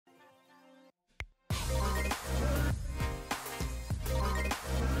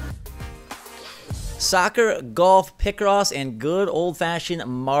soccer, golf, Picross, and good old-fashioned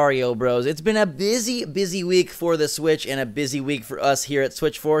Mario Bros. It's been a busy, busy week for the Switch and a busy week for us here at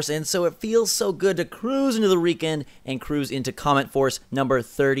SwitchForce, and so it feels so good to cruise into the weekend and cruise into CommentForce number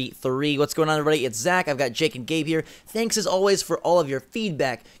 33. What's going on, everybody? It's Zach. I've got Jake and Gabe here. Thanks, as always, for all of your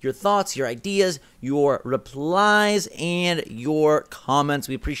feedback, your thoughts, your ideas, your replies, and your comments.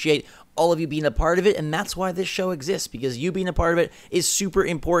 We appreciate all of you being a part of it, and that's why this show exists, because you being a part of it is super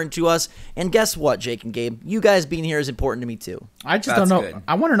important to us. And guess what, Jake and Gabe? You guys being here is important to me too. I just don't know. Good.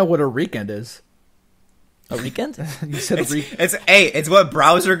 I want to know what a weekend is. A weekend? You said a weekend. It's what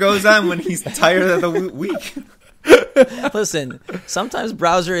browser goes on when he's tired of the week. Listen, sometimes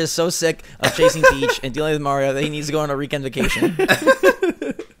Browser is so sick of chasing Peach and dealing with Mario that he needs to go on a weekend vacation.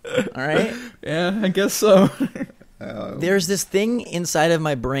 All right? Yeah, I guess so. There's this thing inside of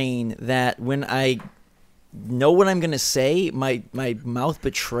my brain that when I know what I'm going to say, my mouth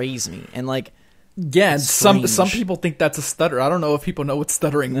betrays me. And yeah, some people think that's a stutter. I don't know if people know what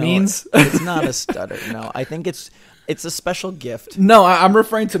stuttering means. It's not a stutter. No, I think it's a special gift. No, I'm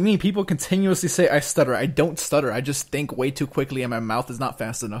referring to me. People continuously say I stutter. I don't stutter. I just think way too quickly and my mouth is not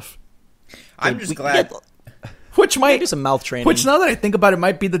fast enough. I'm just glad. Which might do some mouth training. Which, now that I think about it,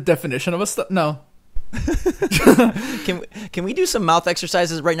 might be the definition of a stutter. No. Can we do some mouth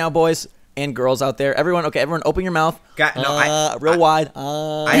exercises right now, boys and girls out there? Everyone open your mouth. Real wide.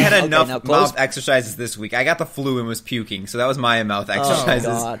 I had enough mouth exercises this week. I got the flu and was puking, so that was my mouth exercises.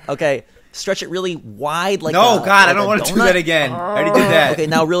 Oh, God. Okay, stretch it really wide. I don't want to do that again. I already did that. Okay,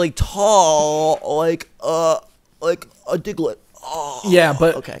 now really tall, like a Diglett. Oh, yeah,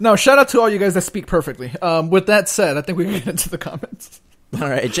 but okay. No, shout out to all you guys that speak perfectly. With that said, I think we can get into the comments. All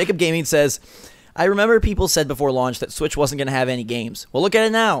right, Jacob Gaming says, I remember people said before launch that Switch wasn't going to have any games. Well, look at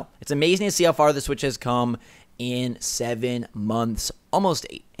it now. It's amazing to see how far the Switch has come in 7 months, almost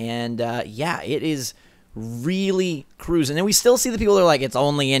 8. And it is really cruising. And we still see the people that are like, it's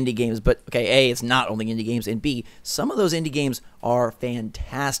only indie games. But, okay, A, it's not only indie games. And B, some of those indie games are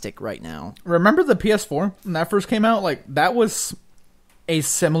fantastic right now. Remember the PS4 when that first came out? That was a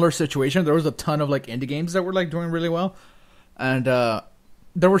similar situation. There was a ton of indie games that were doing really well. And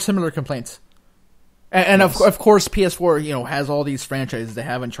there were similar complaints. And yes. of course, PS4, has all these franchises. They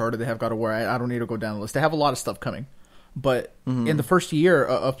have Uncharted, they have God of War. I don't need to go down the list. They have a lot of stuff coming. But in the first year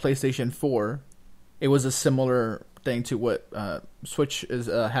of PlayStation 4, it was a similar thing to what Switch is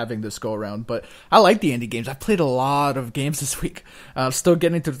having this go around. But I like the indie games. I played a lot of games this week. Still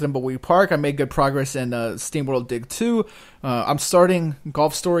getting to Thimbleweed Park. I made good progress in SteamWorld Dig 2. I'm starting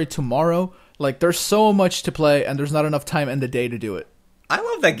Golf Story tomorrow. There's so much to play, and there's not enough time in the day to do it. I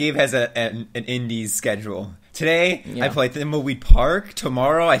love that Gabe has an indies schedule. Today, I play Thimbleweed Park.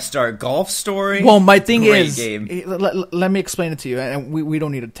 Tomorrow, I start Golf Story. Well, my thing is, let me explain it to you, and we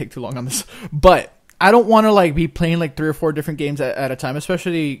don't need to take too long on this. But I don't want to be playing 3 or 4 different games at a time,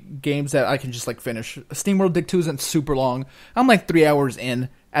 especially games that I can just finish. SteamWorld Dig 2 isn't super long. I'm 3 hours in.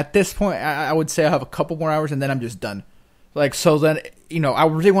 At this point, I would say I have a couple more hours, and then I'm just done. So then, I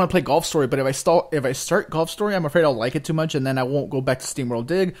really want to play Golf Story, but if I start Golf Story, I'm afraid I'll like it too much, and then I won't go back to SteamWorld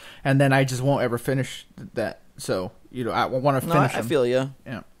Dig, and then I just won't ever finish that. So, I want to finish them. I feel you.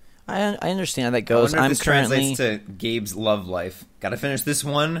 Yeah. I understand how that goes. I wonder if this translates to Gabe's love life. Got to finish this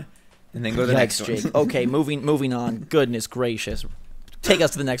one, and then go to the next Jake. one. Okay, moving on. Goodness gracious. Take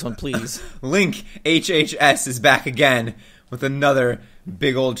us to the next one, please. Link HHS is back again with another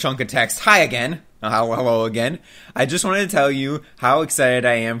big old chunk of text. Hi again. Hello again. I just wanted to tell you how excited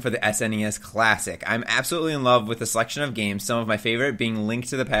I am for the SNES Classic. I'm absolutely in love with the selection of games, some of my favorite being Link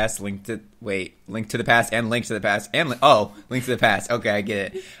to the Past, Link to the Past, and Link to the Past, and Link to the Past. Okay, I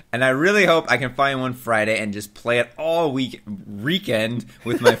get it. And I really hope I can find one Friday and just play it all weekend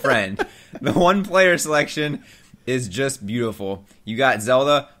with my friend. The one-player selection is just beautiful. You got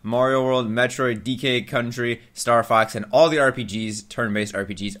Zelda, Mario World, Metroid, DK Country, Star Fox, and all the RPGs. Turn-based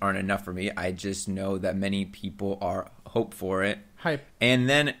RPGs aren't enough for me. I just know that many people are hope for it. Hype. And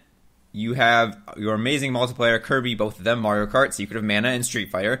then you have your amazing multiplayer, Kirby, both of them, Mario Kart, Secret of Mana, and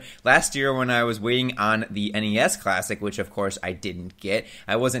Street Fighter. Last year when I was waiting on the NES Classic, which of course I didn't get,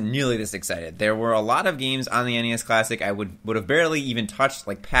 I wasn't nearly this excited. There were a lot of games on the NES Classic I would have barely even touched,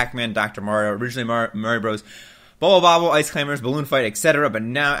 like Pac-Man, Dr. Mario, originally Mario Bros., Bubble Bobble, Ice Climbers, Balloon Fight, etc. But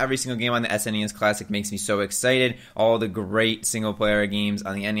now every single game on the SNES Classic makes me so excited. All the great single-player games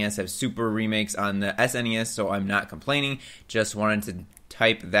on the NES have super remakes on the SNES, so I'm not complaining. Just wanted to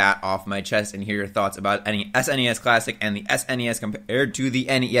type that off my chest and hear your thoughts about any SNES Classic and the SNES compared to the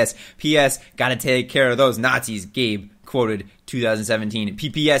NES. P.S. Gotta take care of those Nazis, Gabe quoted 2017.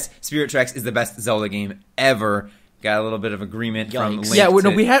 PPS, Spirit Tracks is the best Zelda game ever. got a little bit of agreement from Yikes. Link. Yeah, to,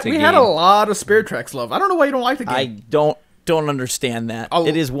 we had Gabe. a lot of Spirit Tracks love. I don't know why you don't like the game. I don't understand that.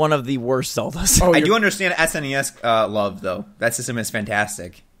 It is one of the worst Zeldas. Oh, I do understand SNES love though. That system is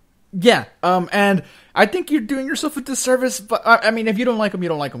fantastic. Yeah, and I think you're doing yourself a disservice. But I mean, if you don't like them, you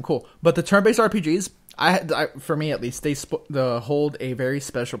don't like them. Cool. But the turn-based RPGs, for me at least, they hold a very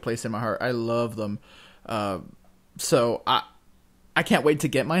special place in my heart. I love them. So I can't wait to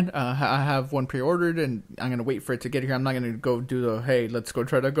get mine. I have one pre-ordered, and I'm gonna wait for it to get here. I'm not gonna go do the hey, let's go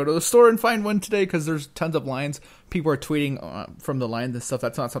try to go to the store and find one today because there's tons of lines. People are tweeting from the lines and stuff.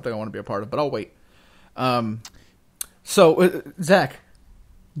 That's not something I want to be a part of. But I'll wait. So Zach.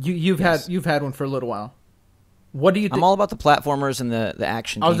 You've had one for a little while. What do you think? I'm all about the platformers and the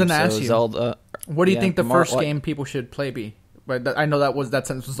action. I was going to ask you. Zelda. What do you think the first game people should play be? Right, I know that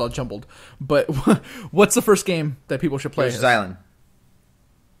sentence was all jumbled, but what's the first game that people should play? Yoshi's Island.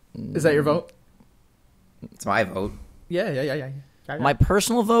 Is that your vote? It's my vote. Yeah. My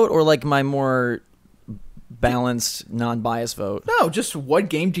personal vote, or like my more balanced, non-biased vote? No, just what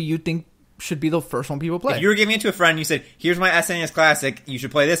game do you think should be the first one people play? If you were giving it to a friend and you said, here's my SNES Classic, you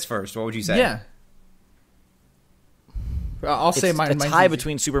should play this first, what would you say? Yeah. I'll say mine. It's a tie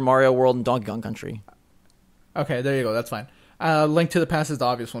between Super Mario World and Donkey Kong Country. Okay, there you go. That's fine. Link to the Past is the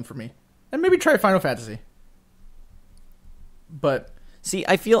obvious one for me. And maybe try Final Fantasy. But see,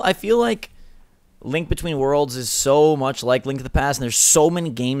 I feel like Link Between Worlds is so much like Link to the Past, and there's so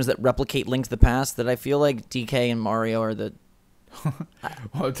many games that replicate Link to the Past that I feel like DK and Mario are the...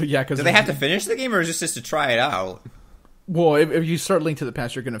 yeah, because do they have to finish the game, or is this just to try it out? Well, if you start Link to the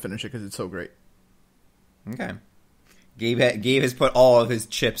Past, you're going to finish it because it's so great. Okay. Gabe has put all of his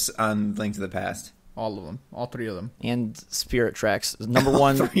chips on Link to the Past. All of them. All three of them. And Spirit Tracks. Number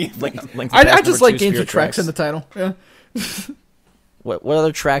one, Link to the Past. I just like games Spirit with tracks in the title. Yeah. What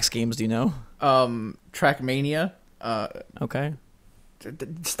other Tracks games do you know? Trackmania. Okay.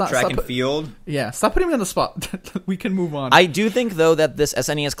 Track and Field. Yeah, stop putting me on the spot. We can move on. I do think, though, that this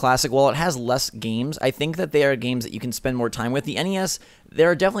SNES Classic, while it has less games, I think that they are games that you can spend more time with. The NES, there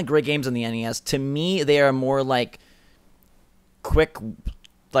are definitely great games on the NES. To me, they are more like quick,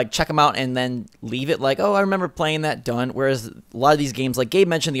 like check them out and then leave it like, oh, I remember playing that, done. Whereas a lot of these games, like Gabe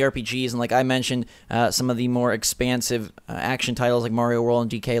mentioned the RPGs, and like I mentioned some of the more expansive action titles like Mario World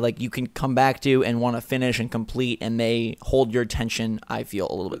and DK, like you can come back to and want to finish and complete, and they hold your attention, I feel,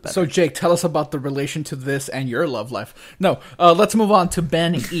 a little bit better. So Jake, tell us about the relation to this and your love life. No, let's move on to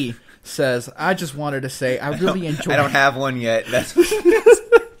Ben E. Says, I just wanted to say I really enjoy... I don't have one yet. That's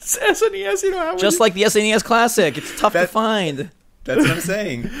SNES, you don't have one. Just like the SNES Classic, it's tough to find. That's what I'm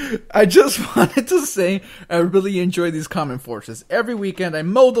saying. I just wanted to say I really enjoy these CommentForces. Every weekend I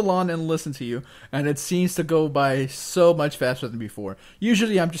mow the lawn and listen to you, and it seems to go by so much faster than before.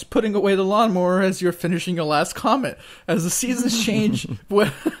 Usually I'm just putting away the lawnmower as you're finishing your last comment. As the seasons change,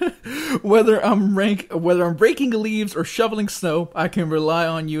 whether I'm raking leaves or shoveling snow, I can rely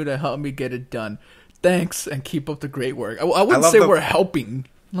on you to help me get it done. Thanks, and keep up the great work. I wouldn't say we're helping.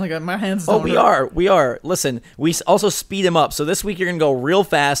 Like, my hands don't hurt. We are. Listen, we also speed them up. So this week you're going to go real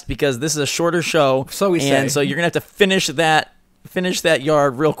fast because this is a shorter show. So we say. And so you're going to have to finish that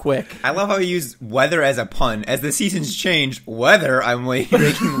yard real quick. I love how you use weather as a pun. As the seasons change, weather, I'm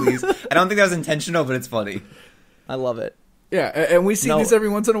raking leaves. I don't think that was intentional, but it's funny. I love it. Yeah, and we see these every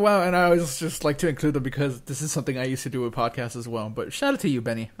once in a while, and I always just like to include them because this is something I used to do with podcasts as well. But shout out to you,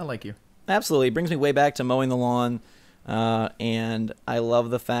 Benny. I like you. Absolutely. It brings me way back to mowing the lawn. And I love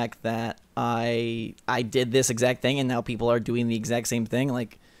the fact that I did this exact thing, and now people are doing the exact same thing.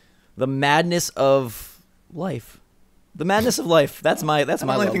 Like the madness of life. The madness of life. That's my. I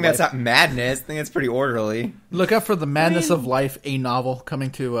don't think that's not madness. I think it's pretty orderly. Look out for The Madness of Life, a novel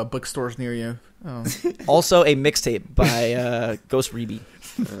coming to bookstores near you. Oh. Also, a mixtape by Ghost Reby.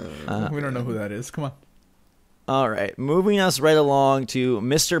 We don't know who that is. Come on. All right, moving us right along to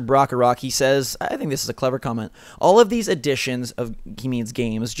Mr. Brockarock. He says, I think this is a clever comment. All of these additions of he means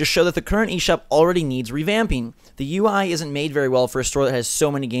games just show that the current eShop already needs revamping. The UI isn't made very well for a store that has so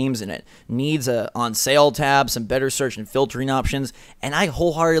many games in it. Needs a on sale tab, some better search and filtering options, and I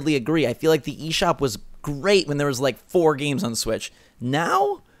wholeheartedly agree. I feel like the eShop was great when there was like 4 games on Switch.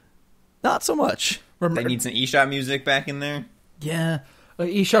 Now, not so much. They need some eShop music back in there. Yeah,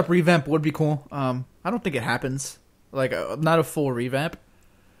 eShop revamp would be cool. I don't think it happens. Like, not a full revamp.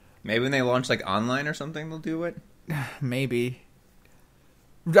 Maybe when they launch, like, online or something, they'll do it? Maybe.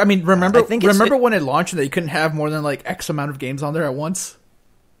 I mean, remember when it launched that you couldn't have more than, like, X amount of games on there at once?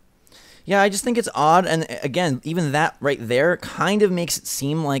 Yeah, I just think it's odd. And, again, even that right there kind of makes it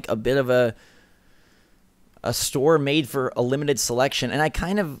seem like a bit of a store made for a limited selection. And I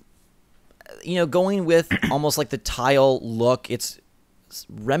kind of... going with almost like the tile look. It's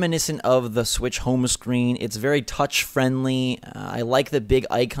reminiscent of the Switch home screen. It's very touch friendly. I like the big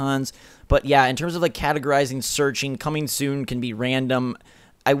icons. But yeah, in terms of like categorizing, searching, coming soon can be random.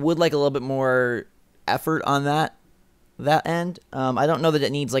 I would like a little bit more effort on that end. I don't know that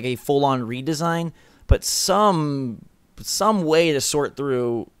it needs like a full on redesign, but some way to sort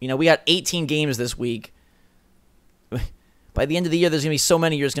through. We got 18 games this week. By the end of the year, there's going to be so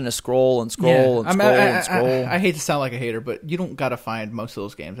many, you're just going to scroll and scroll and scroll and scroll. I hate to sound like a hater, but you don't got to find most of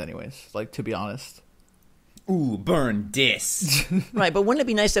those games anyways, like, to be honest. Ooh, burn this. Right, but wouldn't it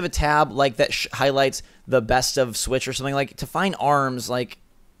be nice to have a tab like that highlights the best of Switch or something? Like, to find ARMS, like...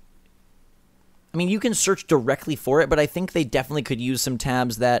 I mean, you can search directly for it, but I think they definitely could use some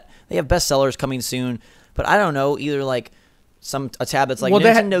tabs that... They have bestsellers coming soon, but I don't know, either like a tab that's like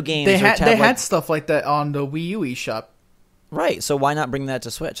Nintendo games or a tab they had stuff like that on the Wii U eShop. Right, so why not bring that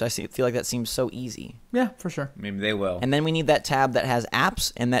to Switch? Feel like that seems so easy. Yeah, for sure. Maybe they will. And then we need that tab that has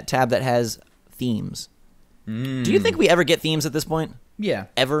apps and that tab that has themes. Do you think we ever get themes at this point? Yeah.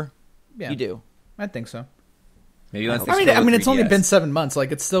 Ever? Yeah. You do? I think so. Maybe once I mean, it's only been 7 months.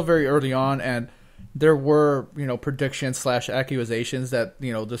 Like, it's still very early on, and there were, predictions / accusations that,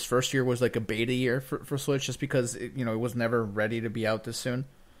 this first year was like a beta year for Switch just because, it was never ready to be out this soon.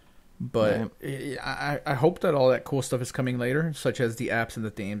 But I hope that all that cool stuff is coming later, such as the apps and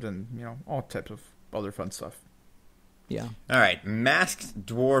the themes and, all types of other fun stuff. Yeah. All right. Masked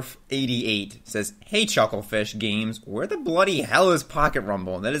Dwarf 88 says, "Hey, Chucklefish Games, where the bloody hell is Pocket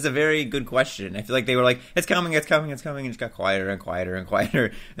Rumble?" That is a very good question. I feel like they were like, it's coming, and it just got quieter and quieter and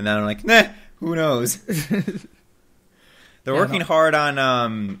quieter. And then I'm like, nah, who knows? They're working hard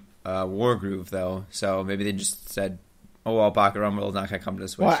on Wargroove, though, so maybe they just said, oh, well, Pocket Rumble is not going to come to the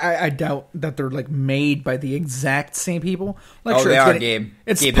Switch. Well, I doubt that they're, like, made by the exact same people. Like, sure, they are, Gabe.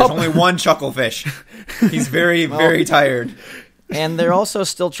 Gabe, there's only one Chucklefish. He's very, very tired. And they're also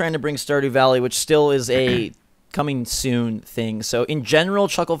still trying to bring Stardew Valley, which still is a coming soon thing. So, in general,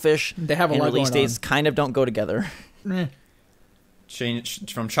 Chucklefish they have a and lot release going dates on. kind of don't go together.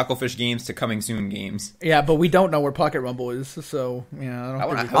 Change from Chucklefish Games to Coming Soon Games. Yeah, but we don't know where Pocket Rumble is, so, yeah.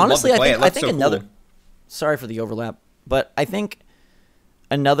 I don't Honestly, I think so another... Cool. Sorry for the overlap. But I think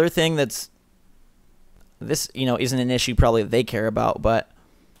another thing that's this, isn't an issue probably that they care about, but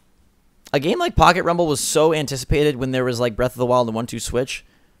a game like Pocket Rumble was so anticipated when there was like Breath of the Wild and 1-2 Switch.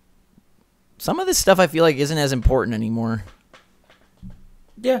 Some of this stuff I feel like isn't as important anymore.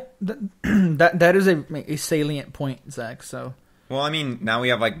 Yeah, that is a salient point, Zach. So. Well, I mean, now we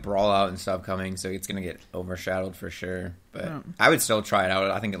have like Brawl Out and stuff coming, so it's gonna get overshadowed for sure. But I would still try it out.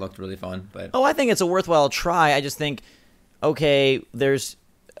 I think it looked really fun. But I think it's a worthwhile try. I just think, okay, there's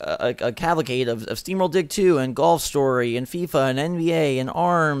a cavalcade of SteamWorld Dig 2 and Golf Story and FIFA and NBA and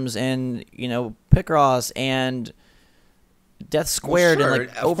ARMS and Picross and Death Squared well, sure. and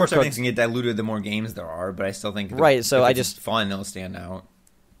like of course, Overcooked. everything's gonna get diluted the more games there are. But I still think right. So if it's fun, it'll stand out.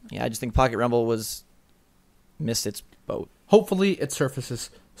 Yeah, I just think Pocket Rumble missed its boat. Hopefully it surfaces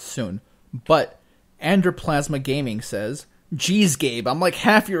soon. But Androplasma Gaming says, "Geez, Gabe, I'm like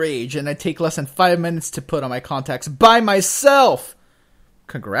half your age, and I take less than 5 minutes to put on my contacts by myself."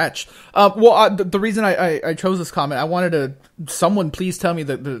 Congrats. The reason I chose this comment, I wanted to... Someone please tell me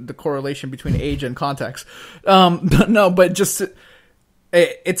the correlation between age and contacts. No, but just...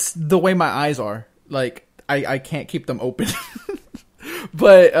 It's the way my eyes are. Like, I can't keep them open.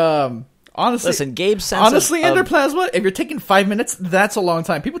 But... Honestly, listen, Gabe's sense honestly, Endoplasma, if you're taking 5 minutes, that's a long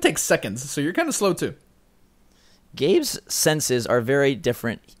time. People take seconds, so you're kind of slow too. Gabe's senses are very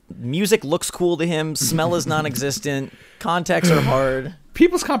different. Music looks cool to him. Smell is non-existent. Contacts are hard.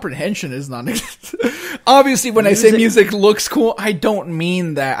 People's comprehension is non-existent. Obviously, when I say music looks cool, I don't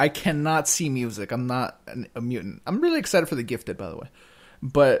mean that. I cannot see music. I'm not a mutant. I'm really excited for The Gifted, by the way.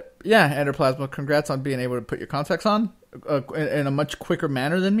 But yeah, Endoplasma, congrats on being able to put your contacts on in a much quicker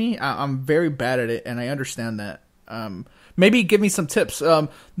manner than me. I'm very bad at it, and I understand that. Maybe give me some tips.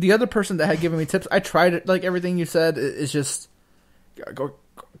 The other person that had given me tips, I tried it. Like everything you said, is just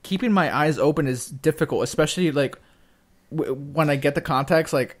keeping my eyes open is difficult, especially like when I get the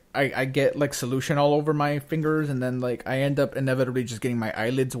contacts. Like I get like solution all over my fingers, and then like I end up inevitably just getting my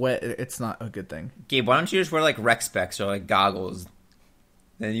eyelids wet. It's not a good thing. Gabe, why don't you just wear like rec specs or like goggles?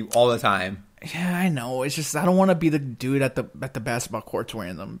 Then you all the time. Yeah, I know. It's just I don't want to be the dude at the basketball courts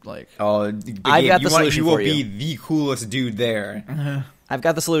wearing them. Like, I've got the solution. You will be the coolest dude there. I've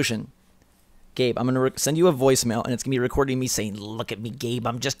got the solution. Gabe, I'm gonna send you a voicemail, and it's gonna be recording me saying, "Look at me, Gabe.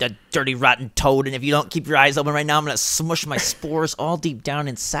 I'm just a dirty, rotten toad, and if you don't keep your eyes open right now, I'm gonna smush my spores all deep down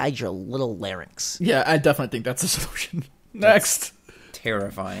inside your little larynx." Yeah, I definitely think that's a solution. Next,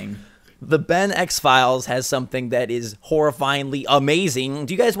 terrifying. The Ben X-Files has something that is horrifyingly amazing.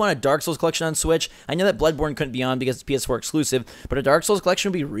 Do you guys want a Dark Souls collection on Switch? I know that Bloodborne couldn't be on because it's PS4 exclusive, but a Dark Souls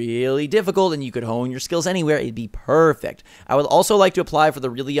collection would be really difficult, and you could hone your skills anywhere. It'd be perfect. I would also like to apply for the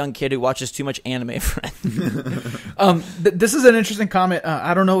really young kid who watches too much anime, friend. This is an interesting comment.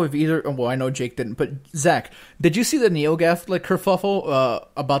 I don't know if either... Well, I know Jake didn't, but Zach, did you see the NeoGAF kerfuffle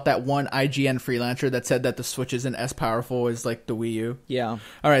about that one IGN freelancer that said that the Switch isn't as powerful as like the Wii U? Yeah.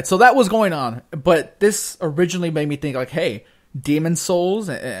 All right, so that was going on, but this originally made me think like, hey, Demon Souls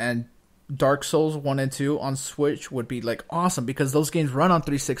and Dark Souls 1 and 2 on Switch would be like awesome because those games run on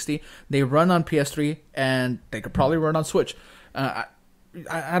 360, they run on PS3, and they could probably run on Switch. I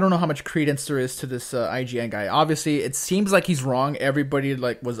don't know how much credence there is to this IGN guy. Obviously, it seems like he's wrong. Everybody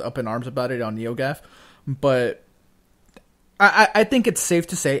like was up in arms about it on NeoGAF, but I think it's safe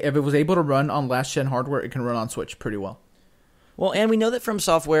to say if it was able to run on last gen hardware, it can run on Switch pretty well. Well, and we know that From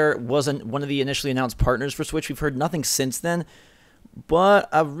Software wasn't one of the initially announced partners for Switch. We've heard nothing since then, but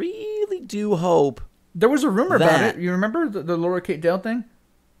I really do hope there was a rumor about it. You remember the Laura Kate Dale thing?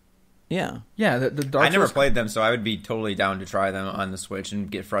 Yeah. Yeah, the Dark I never Souls... played them, so I would be totally down to try them on the Switch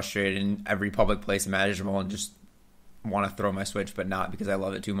and get frustrated in every public place imaginable and just want to throw my Switch, but not because I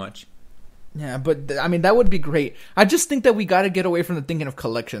love it too much. Yeah, but I mean, that would be great. I just think that we got to get away from the thinking of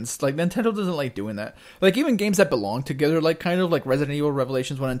collections. Like, Nintendo doesn't like doing that. Like, even games that belong together, like kind of like Resident Evil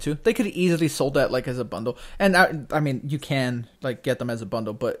Revelations 1 and 2, they could easily sold that like as a bundle. And I mean, you can like get them as a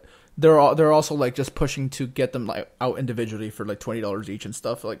bundle, but they're also like just pushing to get them like out individually for like $20 each and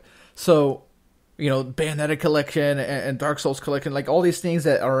stuff. Like, so, you know, Bayonetta collection and Dark Souls collection, like all these things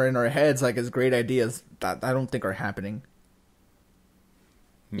that are in our heads like as great ideas that I don't think are happening.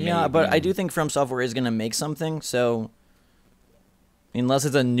 Yeah, but I do think From Software is going to make something, so unless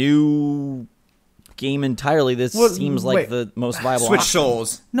it's a new game entirely, this seems like the most viable Switch option.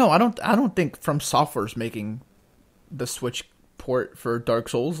 Souls. No, I don't think From Software's making the Switch port for Dark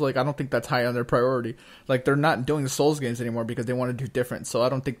Souls. Like, I don't think that's high on their priority. Like, they're not doing the Souls games anymore because they want to do different, so I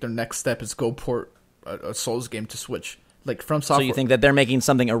don't think their next step is go port a Souls game to Switch. Like, From Software... So you think that they're making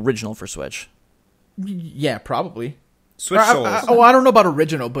something original for Switch? Yeah, probably. Switch Souls. I don't know about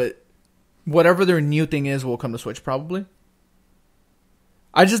original, but whatever their new thing is will come to Switch probably.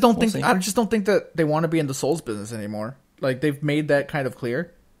 I just don't think that they want to be in the Souls business anymore. Like, they've made that kind of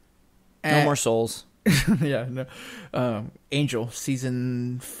clear. No more Souls. Yeah, no. Angel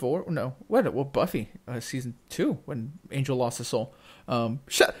season 4? No, what? Buffy season 2 when Angel lost his soul.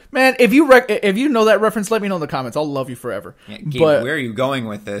 Man, if you know that reference, let me know in the comments. I'll love you forever. Yeah, Gabe, but where are you going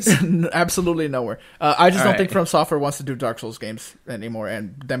with this? Absolutely nowhere. I just don't right. think From Software wants to do Dark Souls games anymore,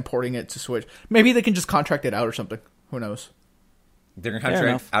 and them porting it to Switch. Maybe they can just contract it out or something. Who knows? They're going to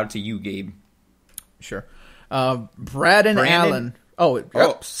contract out to you, Gabe. Sure. Brad and Brandon?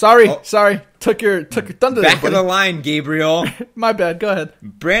 Alan. Sorry. Took your thunder. Back there, of the line, Gabriel. My bad. Go ahead.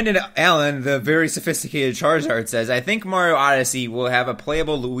 Brandon Allen, the very sophisticated Charizard, says, I think Mario Odyssey will have a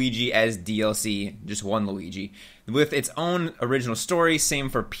playable Luigi as DLC. Just one Luigi. With its own original story. Same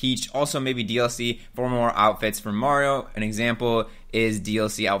for Peach. Also maybe DLC for more outfits for Mario. An example is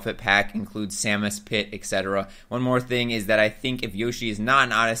DLC outfit pack. Includes Samus Pit, etc. One more thing is that I think if Yoshi is not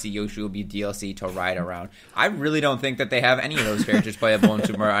an Odyssey, Yoshi will be DLC to ride around. I really don't think that they have any of those characters playable in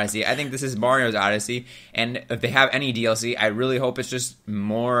Super Mario Odyssey. I think this is Mario's Odyssey. And if they have any DLC, I really hope it's just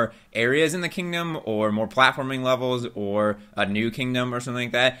more areas in the kingdom or more platforming levels or a new kingdom or something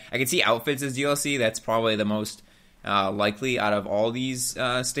like that. I could see outfits as DLC. That's probably the most likely out of all these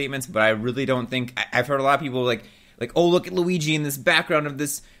statements, but I really don't think... I've heard a lot of people like, oh, look at Luigi in this background of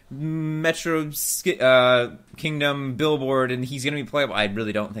this Metro Kingdom billboard, and he's going to be playable. I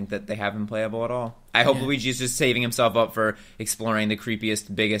really don't think that they have him playable at all. I hope Luigi is just saving himself up for exploring the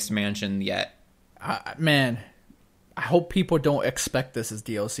creepiest, biggest mansion yet. Man, I hope people don't expect this as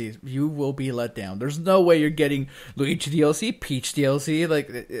DLC. You will be let down. There's no way you're getting Luigi DLC, Peach DLC.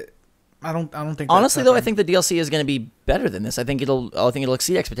 Like, I don't think. Honestly, though, I think the DLC is going to be better than this. I think it'll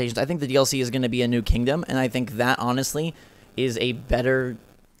exceed expectations. I think the DLC is going to be a new kingdom, and I think that honestly is a better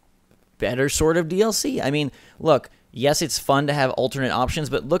sort of DLC. I mean, look, yes, it's fun to have alternate options,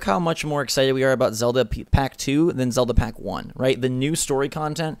 but look how much more excited we are about Zelda Pack 2 than Zelda Pack 1, right? The new story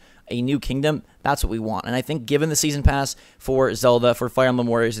content, a new kingdom, that's what we want. And I think given the season pass for Zelda, for Fire Emblem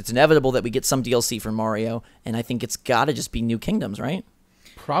Warriors, it's inevitable that we get some DLC for Mario, and I think it's got to just be new kingdoms, right?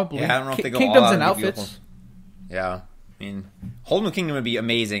 Probably. Yeah, I don't know if they go kingdoms all out and and outfits. Yeah, I mean, Whole New Kingdom would be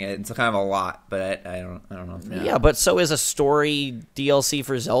amazing. It's kind of a lot, but I don't know. Yeah, but so is a story DLC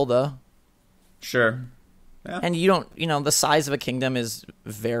for Zelda. Sure. Yeah. And you don't, the size of a kingdom is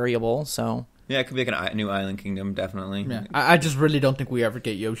variable, so. Yeah, it could be like a new Island Kingdom, definitely. Yeah, I just really don't think we ever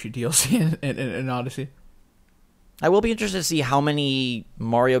get Yoshi DLC in Odyssey. I will be interested to see how many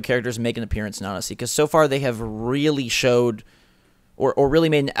Mario characters make an appearance in Odyssey, because so far they have really showed, or really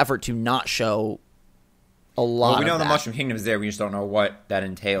made an effort to not show a lot. Well, we know of the that. Mushroom Kingdom is there. We just don't know what that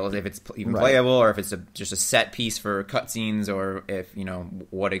entails. If it's even playable, or if it's just a set piece for cutscenes, or if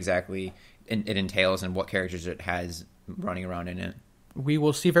what exactly it entails and what characters it has running around in it. We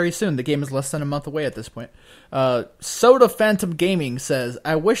will see very soon. The game is less than a month away at this point. Soda Phantom Gaming says,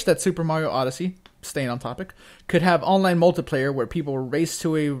 I wish that Super Mario Odyssey, staying on topic, could have online multiplayer where people race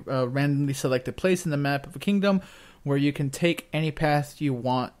to a randomly selected place in the map of a kingdom where you can take any path you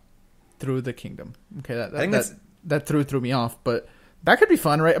want through the kingdom. Okay, that threw me off, but that could be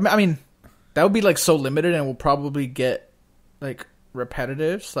fun, right? I mean, that would be like so limited and will probably get like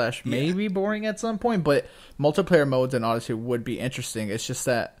repetitive / maybe boring at some point, but multiplayer modes in Odyssey would be interesting. It's just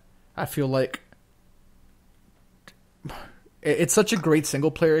that I feel like it's such a great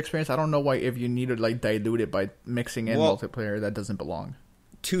single player experience. I don't know why if you need to like dilute it by mixing in multiplayer that doesn't belong.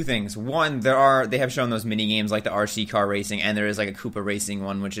 Two things. One, they have shown those mini games like the RC car racing, and there is like a Koopa racing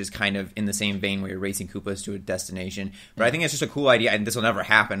one, which is kind of in the same vein where you're racing Koopas to a destination. But I think it's just a cool idea, and this will never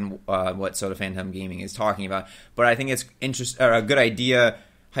happen. What Soda Phantom Gaming is talking about, but I think it's a good idea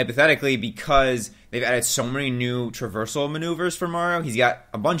hypothetically because they've added so many new traversal maneuvers for Mario. He's got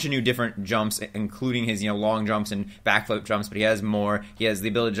a bunch of new different jumps, including his long jumps and backflip jumps, but he has more. He has the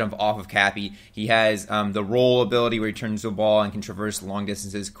ability to jump off of Cappy. He has the roll ability where he turns to a ball and can traverse long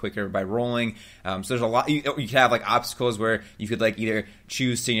distances quicker by rolling. So there's a lot. You could have like obstacles where you could like either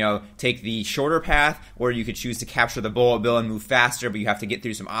choose to take the shorter path, or you could choose to capture the bullet bill and move faster, but you have to get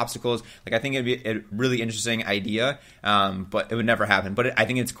through some obstacles. Like I think it'd be a really interesting idea, but it would never happen. But I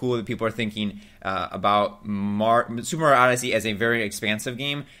think it's cool that people are thinking about Super Mario Odyssey as a very expansive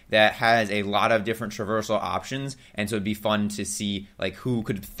game that has a lot of different traversal options, and so it'd be fun to see like who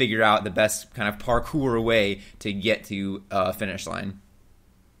could figure out the best kind of parkour way to get to finish line.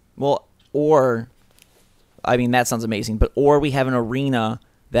 Well, I mean, that sounds amazing, or we have an arena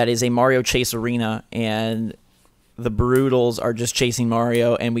that is a Mario Chase arena, and the Broodals are just chasing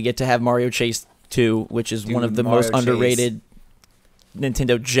Mario, and we get to have Mario Chase 2, which is one of the most underrated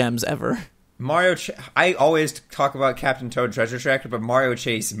Nintendo gems ever. I always talk about Captain Toad Treasure Tracker, but Mario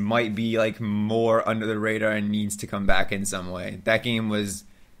Chase might be like more under the radar and needs to come back in some way. That game was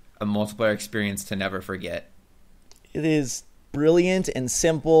a multiplayer experience to never forget. It is brilliant and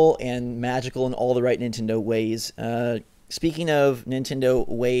simple and magical in all the right Nintendo ways. Speaking of Nintendo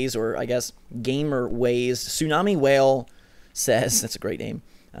ways, or I guess gamer ways, Tsunami Whale says, that's a great name.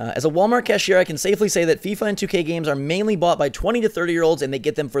 As a Walmart cashier, I can safely say that FIFA and 2K games are mainly bought by 20 to 30-year-olds, and they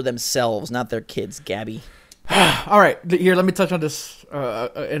get them for themselves, not their kids, Gabby. All right, here, let me touch on this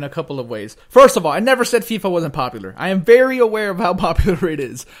in a couple of ways. First of all, I never said FIFA wasn't popular. I am very aware of how popular it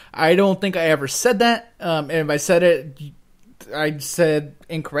is. I don't think I ever said that. And if I said it, I said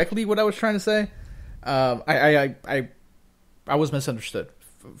incorrectly what I was trying to say. I was misunderstood.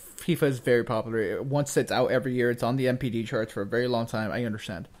 FIFA is very popular. Once it's out every year, it's on the MPD charts for a very long time. I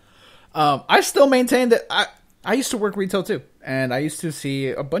understand. I still maintain that I used to work retail too, and I used to see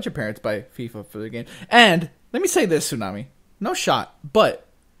a bunch of parents buy FIFA for the game. And let me say this, Tsunami, no shot, but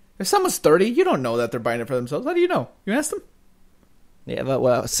if someone's 30, you don't know that they're buying it for themselves. How do you know? You ask them? Yeah, but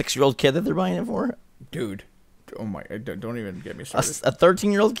a 6-year-old kid that they're buying it for? Dude, oh my, don't even get me started. A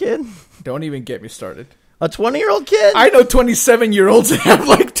 13-year-old kid? Don't even get me started. A 20-year-old kid? I know 27-year-olds that have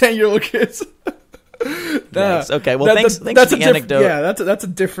like 10-year-old kids. Nice. Okay, well, thanks for the anecdote. Yeah, that's a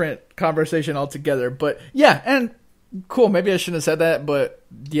different conversation altogether. But yeah, and cool. Maybe I shouldn't have said that, but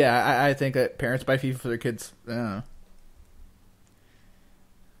yeah, I think that parents buy FIFA for their kids. I don't know.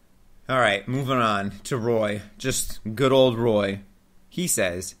 All right, moving on to Roy. Just good old Roy. He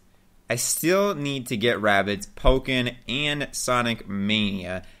says, I still need to get Rabbids, Pokken, and Sonic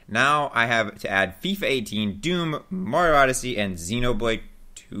Mania. Now I have to add FIFA 18, Doom, Mario Odyssey, and Xenoblade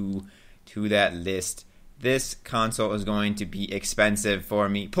 2 to that list. This console is going to be expensive for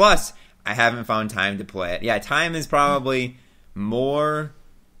me. Plus, I haven't found time to play it. Yeah, time is probably more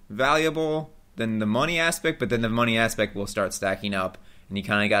valuable than the money aspect, but then the money aspect will start stacking up, and you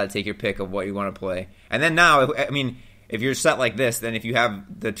kind of got to take your pick of what you want to play. And then now, I mean, if you're set like this, then if you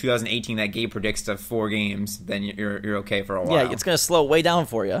have the 2018 that Gabe predicts of 4 games, then you're okay for a while. Yeah, it's going to slow way down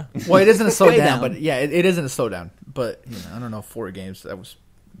for you. Well, it isn't a slowdown, but yeah, it isn't a slowdown. But I don't know, 4 games, that was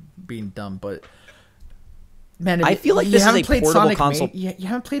being dumb. But Man, I feel like this is a portable console. You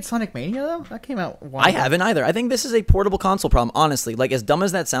haven't played Sonic Mania though? That came out. I haven't either. I think this is a portable console problem. Honestly, like as dumb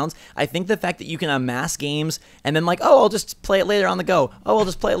as that sounds, I think the fact that you can amass games and then like, oh, I'll just play it later on the go. Oh, I'll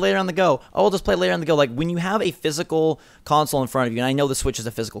just play it later on the go. Oh, I'll just play it later on the go. Like when you have a physical console in front of you, and I know the Switch is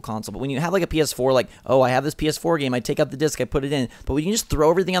a physical console, but when you have like a PS4, like, oh, I have this PS4 game, I take out the disc, I put it in. But when you just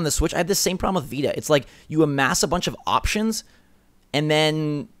throw everything on the Switch, I have the same problem with Vita. It's like you amass a bunch of options, and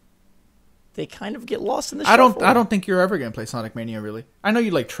then they kind of get lost in the shuffle. I don't think you're ever gonna play Sonic Mania. Really, I know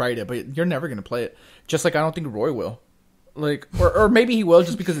you like tried it, but you're never gonna play it. Just like I don't think Roy will. Like, or maybe he will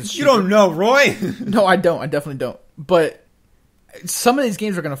just because it's. You don't know, Roy. No, I don't. I definitely don't. But some of these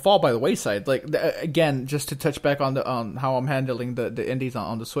games are gonna fall by the wayside. Like again, just to touch back on how I'm handling the indies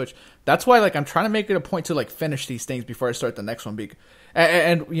on the Switch. That's why like I'm trying to make it a point to like finish these things before I start the next one.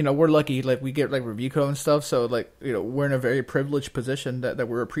 And you know, we're lucky. Like we get like review code and stuff. So like, you know, we're in a very privileged position that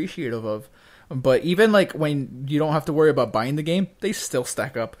we're appreciative of. But even like when you don't have to worry about buying the game, they still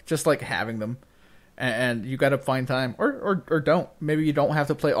stack up. Just like having them, and you got to find time, or don't. Maybe you don't have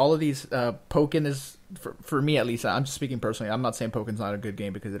to play all of these. Pokken is for me at least. I'm just speaking personally. I'm not saying Pokken's not a good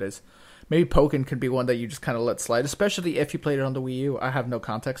game because it is. Maybe Pokken could be one that you just kind of let slide, especially if you played it on the Wii U. I have no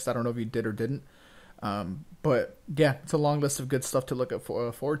context. I don't know if you did or didn't. But yeah, it's a long list of good stuff to look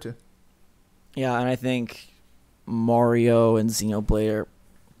forward to. Yeah, and I think Mario and Xenoblade are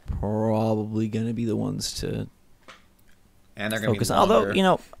probably going to be the ones to and they're going to focus be on. Although, you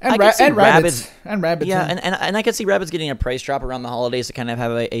know, and I could see Rabbids. Yeah, and I could see Rabbids getting a price drop around the holidays to kind of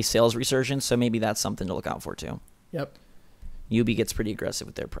have a sales resurgence, so maybe that's something to look out for too. Yep. Yubi gets pretty aggressive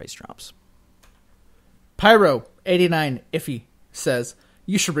with their price drops. Pyro89 Iffy says,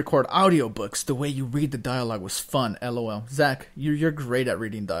 you should record audiobooks. The way you read the dialogue was fun. LOL. Zach, you're great at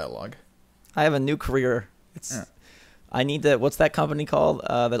reading dialogue. I have a new career. I need to. What's that company called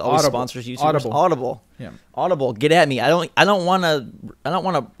that always sponsors YouTubers? Audible. Yeah. Audible. Get at me. I don't want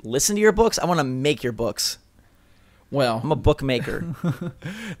to listen to your books. I want to make your books. Well, I'm a bookmaker.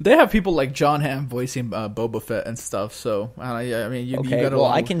 They have people like John Hamm voicing Boba Fett and stuff. So I mean, you got well,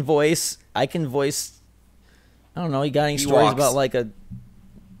 I can voice. I don't know. You got any stories about like a?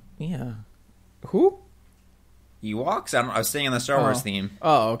 Yeah. Who? Ewoks? I was staying on the Star Wars theme.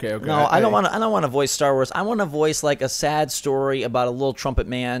 Oh, okay. No, I don't want to voice Star Wars. I want to voice like a sad story about a little trumpet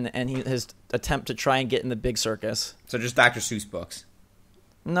man and his attempt to try and get in the big circus. So just Dr. Seuss books.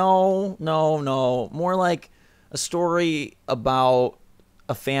 No. More like a story about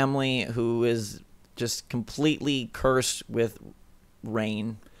a family who is just completely cursed with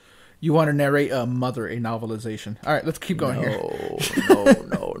rain. You want to narrate a novelization. All right, let's keep going here.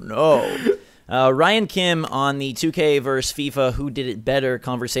 No. Ryan Kim on the 2K versus FIFA Who Did It Better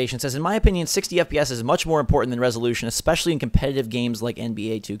conversation says, in my opinion, 60 FPS is much more important than resolution, especially in competitive games like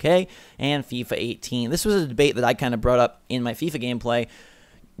NBA 2K and FIFA 18. This was a debate that I kind of brought up in my FIFA gameplay.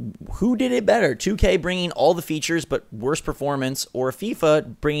 Who did it better? 2K bringing all the features but worse performance, or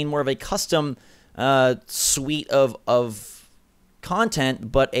FIFA bringing more of a custom suite of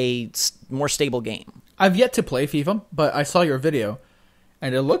content but a more stable game? I've yet to play FIFA, but I saw your video,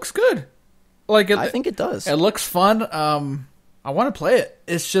 and it looks good. I think it does. It looks fun. I want to play it.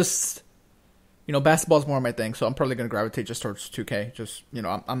 It's just, basketball's more my thing, so I'm probably going to gravitate just towards 2K. Just,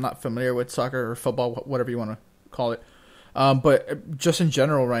 I'm not familiar with soccer or football, whatever you want to call it. But just in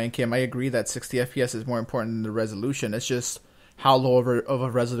general, Ryan Kim, I agree that 60 FPS is more important than the resolution. It's just how low of a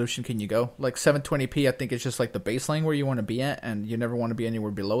resolution can you go? Like 720p, I think it's just like the baseline where you want to be at, and you never want to be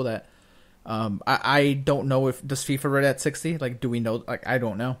anywhere below that. I don't know if does FIFA run at 60. Like, do we know? Like, I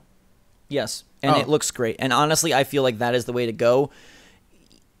don't know. Yes, and it looks great. And honestly, I feel like that is the way to go.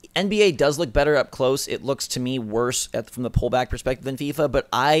 NBA does look better up close. It looks to me worse from the pullback perspective than FIFA, but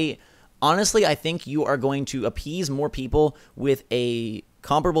I think you are going to appease more people with a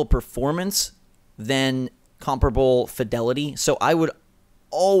comparable performance than comparable fidelity. So I would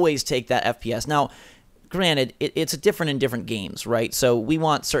always take that FPS. Now, granted, it's different in different games, right? So we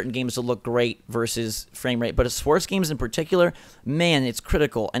want certain games to look great versus frame rate, but sports games in particular, man, it's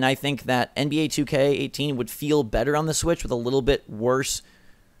critical. And I think that NBA 2K18 would feel better on the Switch with a little bit worse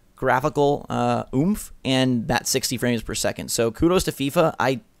graphical oomph and that 60 frames per second. So kudos to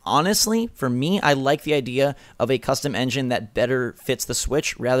FIFA. Honestly, for me, I like the idea of a custom engine that better fits the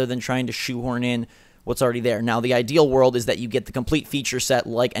Switch rather than trying to shoehorn in what's already there. Now, the ideal world is that you get the complete feature set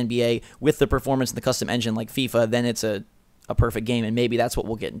like NBA with the performance and the custom engine like FIFA. Then it's a perfect game, and maybe that's what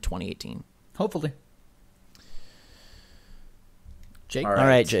we'll get in 2018. Hopefully. Jake. All All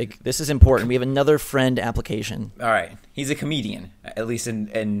right, Jake. This is important. We have another friend application. All right. He's a comedian, at least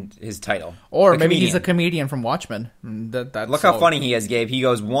in his title. Or maybe he's a comedian from Watchmen. Look how funny he is, Gabe. He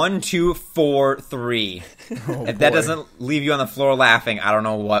goes 1, 2, 4, 3. If that doesn't leave you on the floor laughing, I don't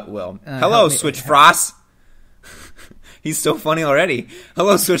know what will. Hello, Switch Frost. He's so funny already.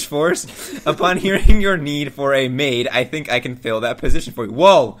 Hello, Switch Force. Upon hearing your need for a maid, I think I can fill that position for you.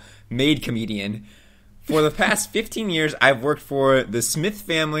 Whoa, maid comedian. For the past 15 years, I've worked for the Smith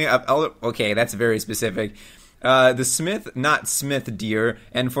family of okay, that's very specific. The Smith, not Smith, dear.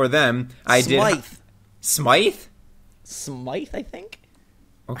 And for them, I did... Smythe? Smythe, I think?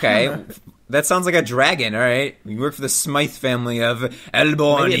 Okay. That sounds like a dragon, all right? You work for the Smythe family of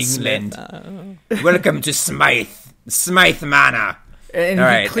Elborn, England. Welcome to Smythe Manor. And all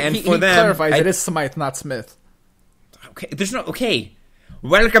right, and for them... clarifies it is Smythe, not Smith. Okay, there's no... Okay.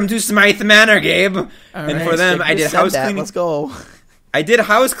 Welcome to Smythe Manor, Gabe. And for them, I did house cleaning. Let's go. I did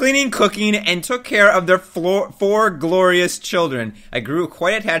house cleaning, cooking, and took care of their 4 glorious children. I grew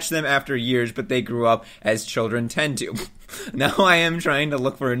quite attached to them after years, but they grew up as children tend to. Now I am trying to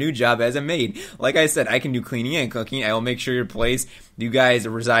look for a new job as a maid. Like I said, I can do cleaning and cooking. I will make sure your place you guys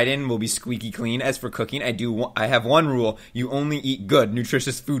reside in will be squeaky clean. As for cooking, I have one rule. You only eat good,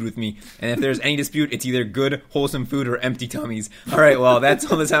 nutritious food with me. And if there's any dispute, it's either good, wholesome food or empty tummies. All right, well,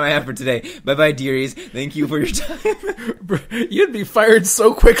 that's all the time I have for today. Bye-bye, dearies. Thank you for your time. You'd be fired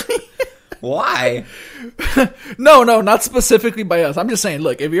so quickly. Why? No, not specifically by us. I'm just saying,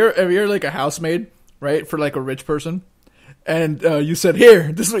 look, if you're like a housemaid, right, for like a rich person, and you said,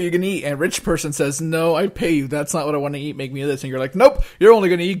 here, this is what you can eat, and rich person says, no, I pay you, that's not what I want to eat, make me this, and you're like, nope, you're only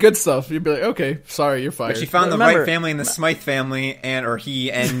going to eat good stuff. You'd be like, okay, sorry, you're fired. But she found the right family in the Smythe family,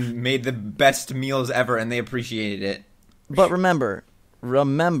 and made the best meals ever, and they appreciated it. But remember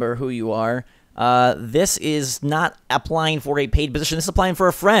who you are. This is not applying for a paid position. This is applying for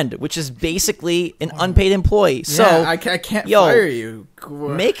a friend, which is basically an unpaid employee. Yeah, so I can't fire you.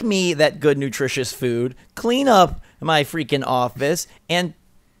 Make me that good, nutritious food, clean up my freaking office, and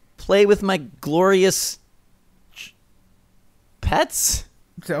play with my glorious pets.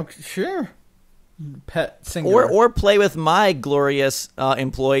 Sure. Pet singular. Or play with my glorious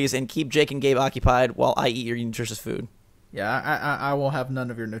employees and keep Jake and Gabe occupied while I eat your nutritious food. Yeah, I will have none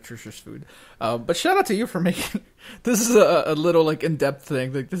of your nutritious food. But shout out to you for making... This is a little, like, in-depth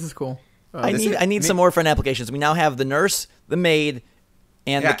thing. Like, this is cool. I need some more friend applications. We now have the nurse, the maid,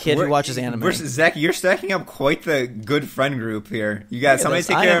 and the kid who watches anime. Zach, you're stacking up quite the good friend group here. You got somebody to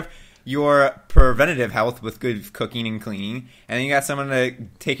take care of your preventative health with good cooking and cleaning, and then you got someone to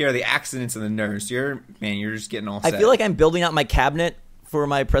take care of the accidents and the nurse. You're just getting all set. I feel like I'm building out my cabinet for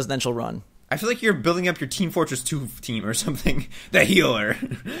my presidential run. I feel like you're building up your Team Fortress 2 team or something. The healer.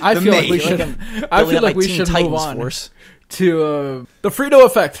 I feel like we should move on to the Frito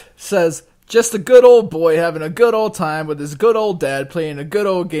effect. Says, just a good old boy having a good old time with his good old dad playing a good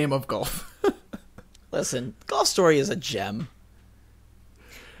old game of golf. Listen, Golf Story is a gem.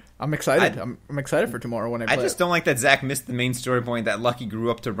 I'm excited. I'm excited for tomorrow when I play. I just don't like that Zach missed the main story point that Lucky grew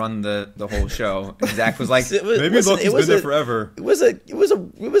up to run the whole show. And Zach was like, maybe Lucky's been there forever. It was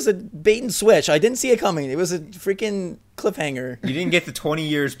a bait and switch. I didn't see it coming. It was a freaking cliffhanger. You didn't get the 20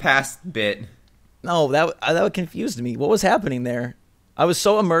 years past bit. No, that confused me. What was happening there? I was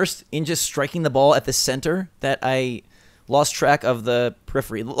so immersed in just striking the ball at the center that I lost track of the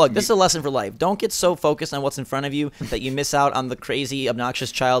periphery. Look, this is a lesson for life. Don't get so focused on what's in front of you that you miss out on the crazy,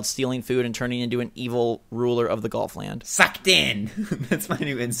 obnoxious child stealing food and turning into an evil ruler of the golf land. Sucked in. That's my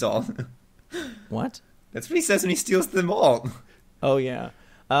new insult. What? That's what he says when he steals the ball. Oh, yeah.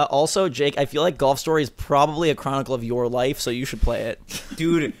 Also, Jake, I feel like Golf Story is probably a chronicle of your life, so you should play it.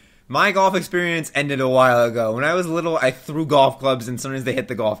 Dude, my golf experience ended a while ago. When I was little, I threw golf clubs, and sometimes they hit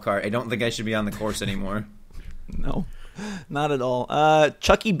the golf cart. I don't think I should be on the course anymore. No. Not at all.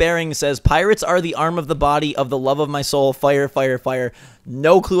 Chucky Baring says, pirates are the arm of the body of the love of my soul. Fire, fire, fire.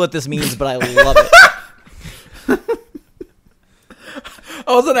 No clue what this means, but I love it.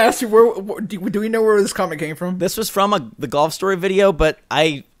 I was going to ask you, do we know where this comment came from? This was from the Golf Story video, but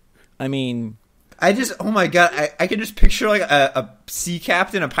I mean... oh my god, I can just picture like a sea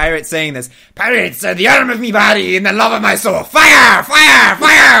captain, a pirate saying this. Pirates are the arm of me body and the love of my soul. Fire, fire,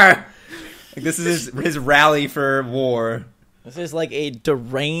 fire! Like, this is his rally for war. This is like a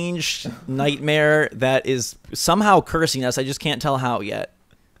deranged nightmare that is somehow cursing us. I just can't tell how yet.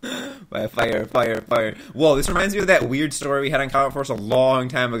 Fire, fire, fire. Whoa, this reminds me of that weird story we had on CommentForce a long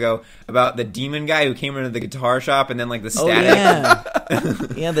time ago about the demon guy who came into the guitar shop and then like the static. Oh,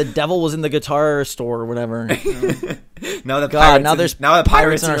 yeah. Yeah, the devil was in the guitar store or whatever. Now the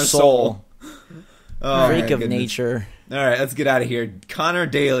pirates in our are soul. Oh, freak of nature. All right, let's get out of here. Connor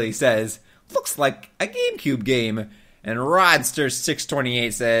Daly says, looks like a GameCube game. And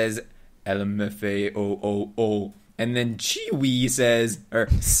Rodster628 says, LMFAOOO. And then Chiwi says, or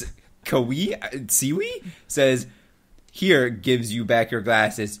Siwi says, here gives you back your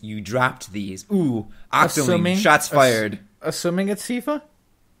glasses. You dropped these. Ooh, Octoling, shots fired. Assuming it's FIFA?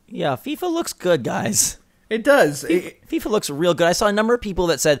 Yeah, FIFA looks good, guys. It does. FIFA looks real good. I saw a number of people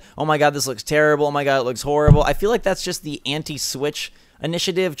that said, oh my god, this looks terrible. Oh my god, it looks horrible. I feel like that's just the anti-Switch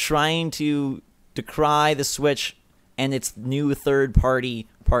initiative trying to decry the Switch and its new third-party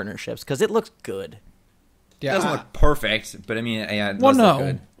partnerships, because it looks good. Yeah, it doesn't look perfect, but I mean, yeah, it does look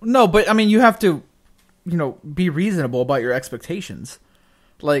good. No, but I mean, you have to, be reasonable about your expectations.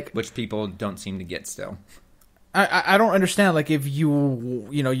 Like, which people don't seem to get still. I don't understand. Like, if you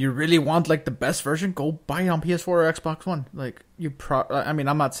really want like the best version, go buy it on PS4 or Xbox One. Like, I mean,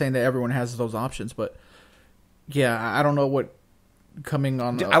 I'm not saying that everyone has those options, but yeah, I don't know what coming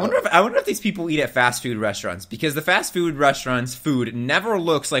on. I wonder if these people eat at fast food restaurants, because the fast food restaurants' food never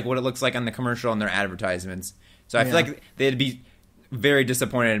looks like what it looks like on the commercial and their advertisements. So I feel like they'd be very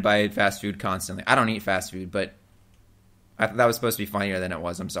disappointed by fast food constantly. I don't eat fast food, but I thought that was supposed to be funnier than it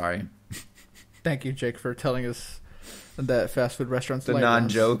was. I'm sorry. Thank you, Jake, for telling us that fast food restaurants. The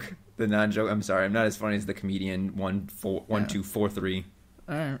non-joke. I'm sorry. I'm not as funny as the comedian 1243.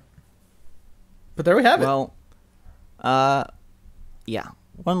 All right. But there we have it. Well, yeah.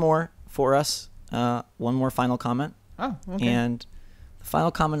 One more for us. One more final comment. Oh, okay. And the final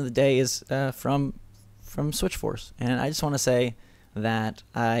comment of the day is from SwitchForce. And I just want to say that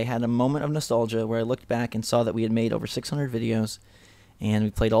I had a moment of nostalgia where I looked back and saw that we had made over 600 videos. And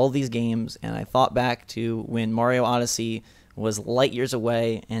we played all these games, and I thought back to when Mario Odyssey was light years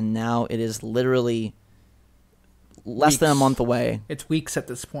away, and now it is literally less than a month away. It's weeks at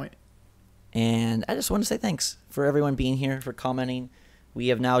this point. And I just want to say thanks for everyone being here, for commenting. We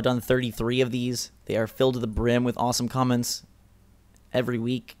have now done 33 of these. They are filled to the brim with awesome comments every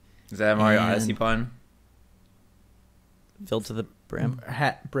week. Is that a Mario Odyssey pun? Filled to the brim?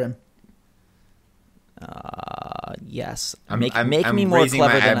 Brim. Yes. I'm me more raising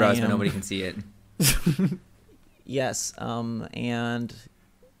clever my than eyebrows, I am. but nobody can see it. Yes. And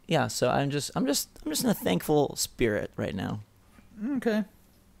yeah. So I'm just in a thankful spirit right now. Okay.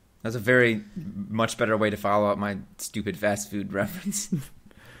 That's a very much better way to follow up my stupid fast food reference.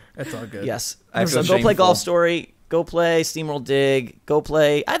 That's all good. Yes. I So feel go play shameful. Golf Story. Go play SteamWorld Dig. Go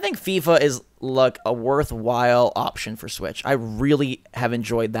play. I think FIFA is like a worthwhile option for Switch. I really have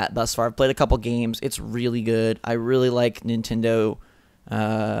enjoyed that thus far. I've played a couple games. It's really good. I really like Nintendo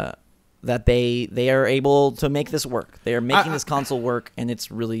that they are able to make this work. They are making this console work, and it's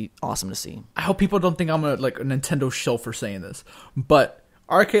really awesome to see. I hope people don't think I'm a Nintendo shill for saying this, but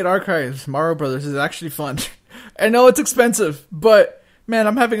Arcade Archives Mario Brothers is actually fun. I know it's expensive, but man,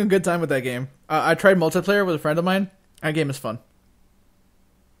 I'm having a good time with that game. I tried multiplayer with a friend of mine. That game is fun.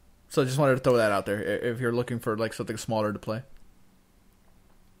 So I just wanted to throw that out there if you're looking for like something smaller to play.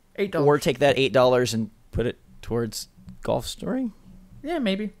 $8. Or take that $8 and put it towards Golf Story. Yeah,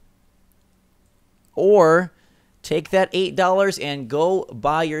 maybe. Or take that $8 and go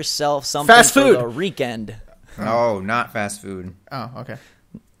buy yourself something Fast food. for the weekend. Oh, not fast food. Oh, okay.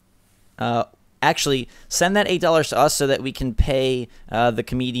 Actually, send that $8 to us so that we can pay the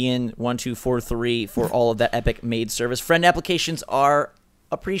comedian 1243 for all of that Epic Made service. Friend applications are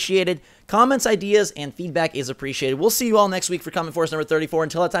appreciated. Comments, ideas, and feedback is appreciated. We'll see you all next week for CommentForce number 34.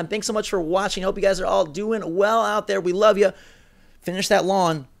 Until that time, thanks so much for watching. Hope you guys are all doing well out there. We love you. Finish that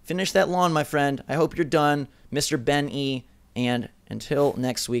lawn. Finish that lawn, my friend. I hope you're done, Mr. Ben E. And until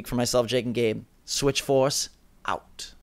next week, for myself, Jake, and Gabe, SwitchForce out.